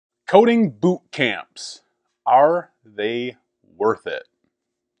Coding boot camps. Are they worth it?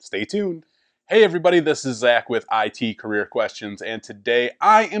 Stay tuned. Hey everybody, this is Zach with IT Career Questions, and today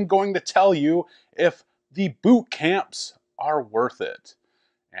I am going to tell you if the boot camps are worth it.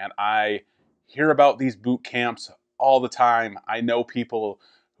 And I hear about these boot camps all the time. I know people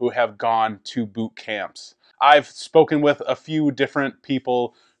who have gone to boot camps. I've spoken with a few different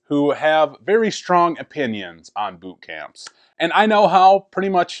people who have very strong opinions on boot camps. And I know how pretty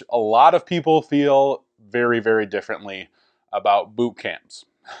much a lot of people feel very, very differently about boot camps.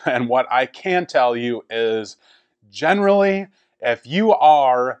 And what I can tell you is generally, if you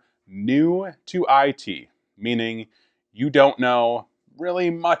are new to IT, meaning you don't know really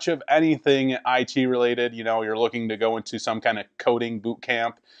much of anything IT related, you're looking to go into some kind of coding boot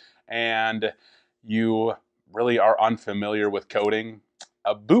camp and you really are unfamiliar with coding,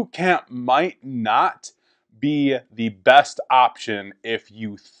 a boot camp might not be the best option if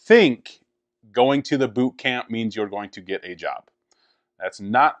you think going to the boot camp means you're going to get a job. That's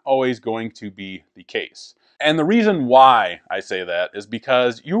not always going to be the case. And the reason why I say that is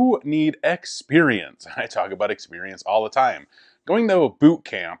because you need experience. I talk about experience all the time. Going to a boot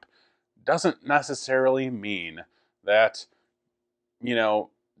camp doesn't necessarily mean that,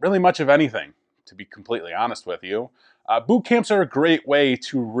 really much of anything, to be completely honest with you. Boot camps are a great way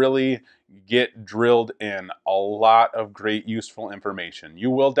to really get drilled in a lot of great useful information. You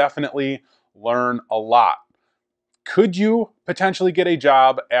will definitely learn a lot. Could you potentially get a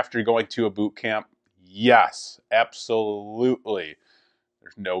job after going to a boot camp? Yes, absolutely.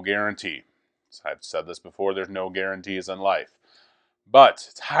 There's no guarantee. I've said this before, there's no guarantees in life. But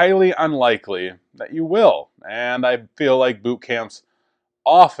it's highly unlikely that you will. And I feel like boot camps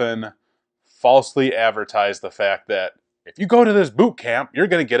often falsely advertise the fact that if you go to this boot camp, you're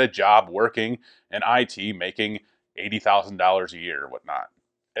going to get a job working in IT making $80,000 a year or whatnot.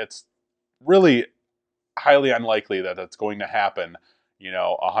 It's really highly unlikely that that's going to happen,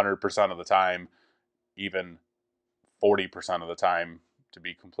 100% of the time, even 40% of the time, to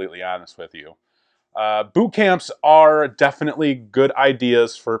be completely honest with you. Boot camps are definitely good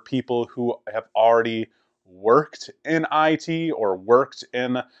ideas for people who have already worked in IT or worked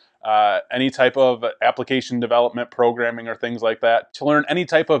in any type of application development, programming, or things like that, to learn any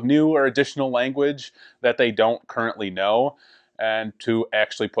type of new or additional language that they don't currently know, and to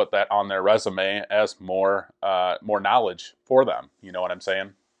actually put that on their resume as more knowledge for them. You know what I'm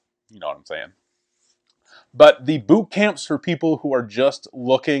saying? You know what I'm saying. But the boot camps for people who are just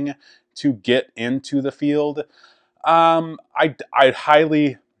looking to get into the field, I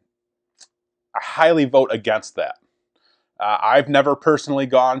highly vote against that. I've never personally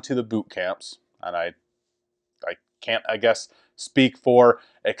gone to the boot camps, and I can't, I guess, speak for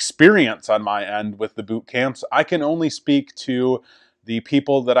experience on my end with the boot camps. I can only speak to the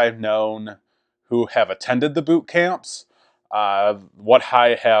people that I've known who have attended the boot camps, what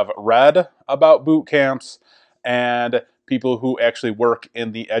I have read about boot camps, and people who actually work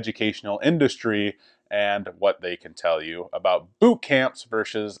in the educational industry and what they can tell you about boot camps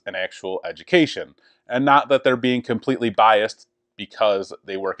versus an actual education. And not that they're being completely biased because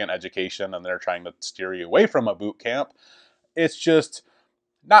they work in education and they're trying to steer you away from a boot camp. It's just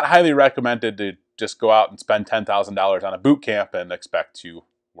not highly recommended to just go out and spend $10,000 on a boot camp and expect to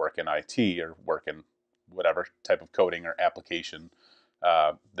work in IT or work in whatever type of coding or application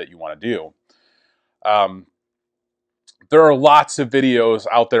that you want to do. There are lots of videos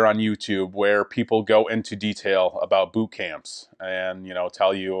out there on YouTube where people go into detail about boot camps and,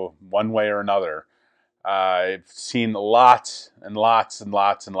 tell you one way or another. I've seen lots and lots and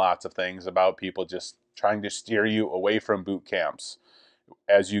lots and lots of things about people just trying to steer you away from boot camps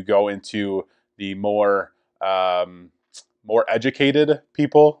as you go into the more educated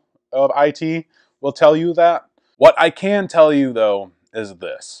people of IT will tell you that. What I can tell you, though, is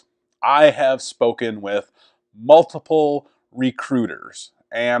this. I have spoken with multiple recruiters,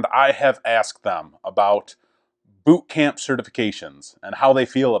 and I have asked them about boot camp certifications and how they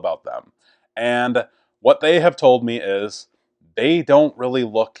feel about them. And what they have told me is they don't really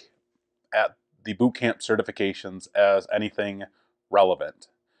look at the boot camp certifications as anything relevant.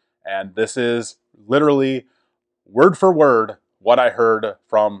 And this is literally word for word what I heard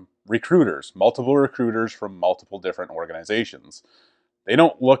from recruiters, multiple recruiters from multiple different organizations. They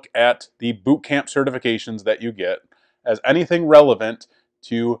don't look at the boot camp certifications that you get as anything relevant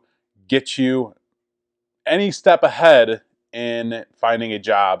to get you any step ahead in finding a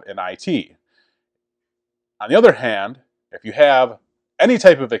job in IT. On the other hand, if you have any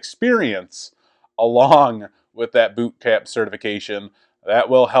type of experience along with that boot camp certification,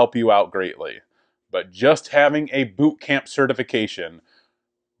 that will help you out greatly. But just having a boot camp certification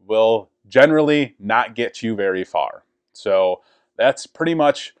will generally not get you very far. So that's pretty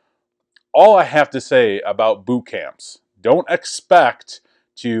much all I have to say about boot camps. Don't expect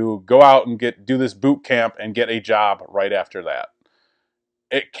to go out and do this boot camp and get a job right after that.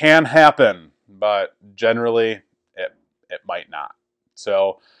 It can happen, but generally it might not.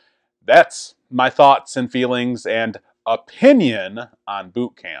 So that's my thoughts and feelings and opinion on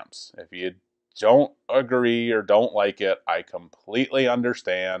boot camps. If you don't agree or don't like it, I completely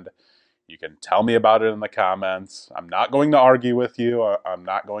understand. You can tell me about it in the comments. I'm not going to argue with you. I'm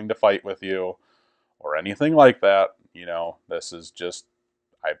not going to fight with you or anything like that. You know, this is just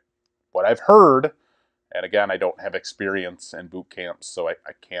what I've heard. And again, I don't have experience in boot camps, so I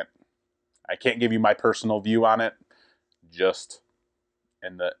can't give you my personal view on it. Just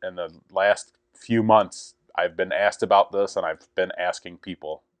in the last few months, I've been asked about this, and I've been asking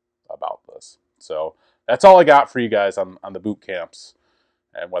people about this. So that's all I got for you guys on the boot camps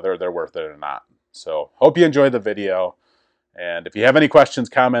and whether they're worth it or not. So hope you enjoyed the video. And if you have any questions,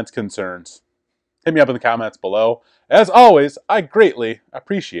 comments, concerns, hit me up in the comments below. As always, I greatly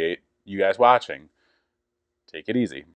appreciate you guys watching. Take it easy.